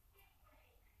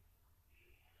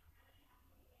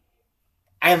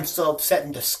 I am so upset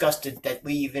and disgusted that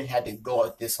we even had to go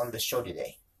at this on the show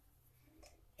today.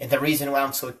 And the reason why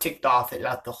I'm so ticked off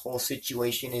about the whole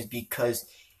situation is because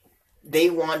they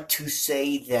want to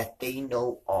say that they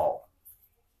know all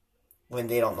when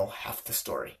they don't know half the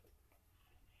story.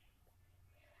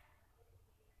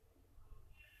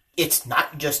 It's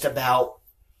not just about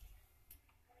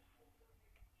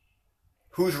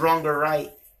who's wrong or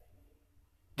right,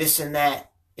 this and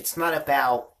that. It's not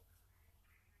about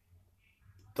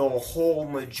the whole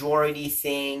majority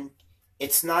thing.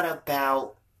 It's not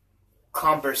about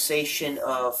conversation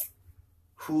of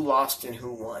who lost and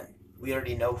who won. We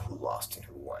already know who lost and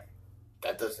who won.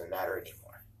 That doesn't matter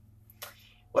anymore.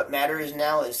 What matters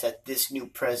now is that this new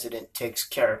president takes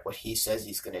care of what he says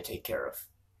he's going to take care of.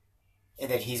 And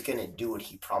that he's going to do what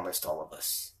he promised all of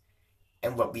us.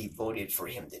 And what we voted for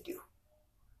him to do.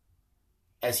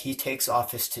 As he takes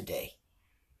office today,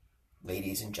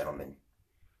 ladies and gentlemen,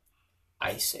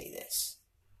 I say this.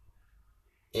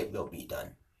 It will be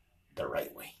done the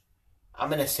right way. I'm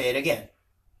going to say it again.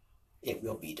 It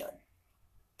will be done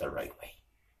the right way.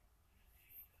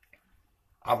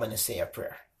 I'm going to say a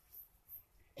prayer.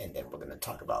 And then we're going to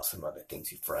talk about some other things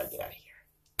before I get out of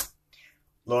here.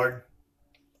 Lord,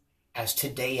 as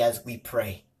today as we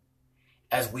pray,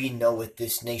 as we know what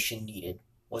this nation needed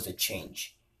was a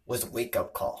change, was a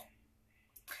wake-up call.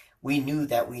 We knew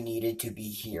that we needed to be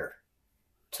here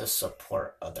to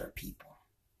support other people.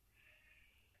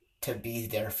 To be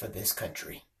there for this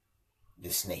country,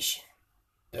 this nation,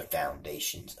 the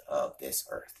foundations of this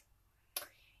earth.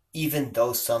 Even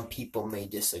though some people may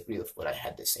disagree with what I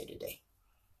had to say today.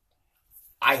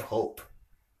 I hope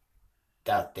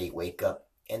that they wake up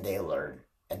and they learn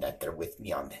and that they're with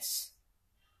me on this.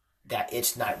 That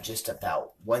it's not just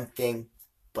about one thing,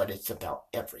 but it's about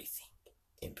everything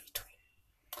in between.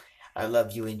 I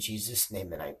love you in Jesus'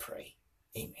 name and I pray.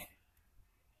 Amen.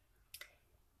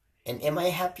 And am I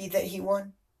happy that he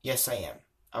won? Yes, I am.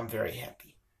 I'm very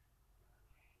happy.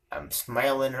 I'm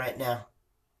smiling right now.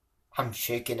 I'm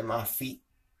shaking in my feet,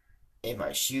 in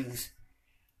my shoes.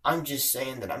 I'm just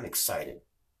saying that I'm excited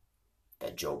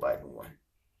that Joe Biden won.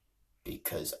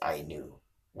 Because I knew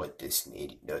what this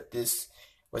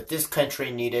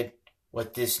country needed,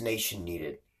 what this nation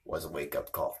needed was a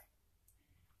wake-up call.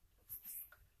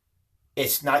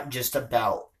 It's not just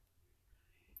about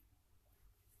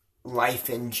life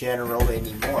in general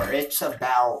anymore. It's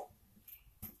about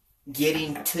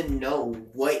getting to know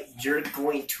what you're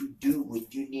going to do when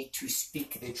you need to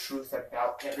speak the truth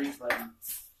about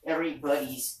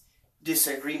everybody's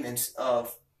disagreements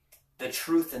of the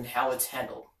truth and how it's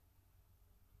handled.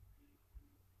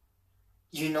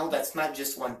 You know that's not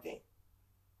just one thing,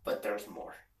 but there's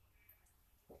more.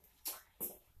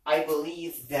 I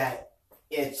believe that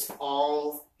it's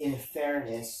all in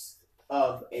fairness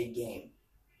of a game.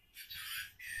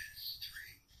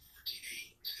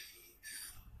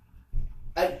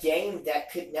 A game that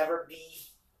could never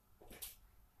be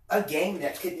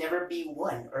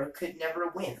won, or could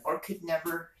never win, or could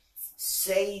never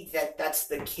say that that's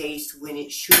the case when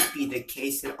it should be the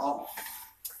case at all.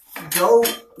 Though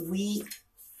we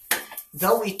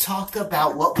talk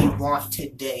about what we want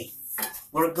today,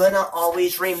 we're gonna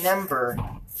always remember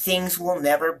things will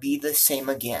never be the same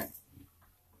again.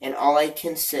 And all I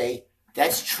can say,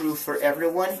 that's true for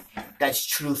everyone, that's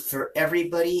true for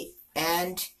everybody,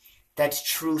 and that's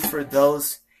true for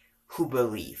those who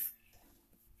believe.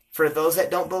 For those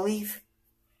that don't believe,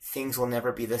 things will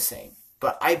never be the same.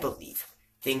 But I believe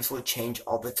things will change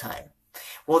all the time.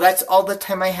 Well, that's all the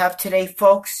time I have today,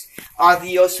 folks.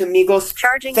 Adios, amigos.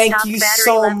 Thank you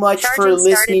so much for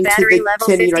listening to the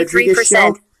Kenny Rodriguez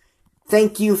Show.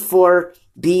 Thank you for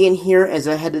being here as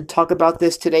I had to talk about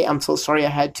this today. I'm so sorry I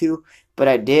had to, but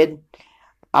I did.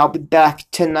 I'll be back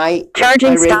tonight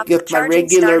with my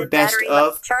regular best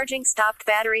of Charging stopped,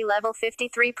 battery level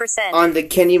 53%. On the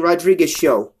Kenny Rodriguez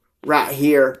Show, right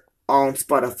here on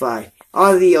Spotify.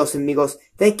 Adios, amigos.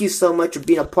 Thank you so much for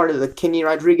being a part of the Kenny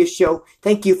Rodriguez Show.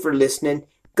 Thank you for listening.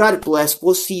 God bless.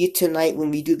 We'll see you tonight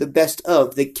when we do the best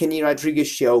of the Kenny Rodriguez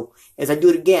Show, as I do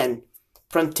it again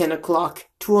from 10 o'clock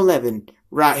to 11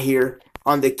 right here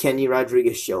on the Kenny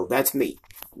Rodriguez Show. That's me,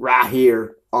 right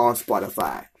here on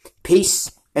Spotify.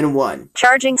 Peace and one.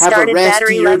 Charging started,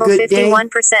 battery level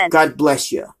 51%. God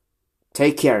bless you.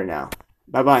 Take care now.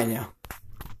 Bye-bye now.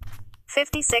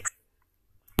 56.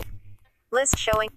 List showing.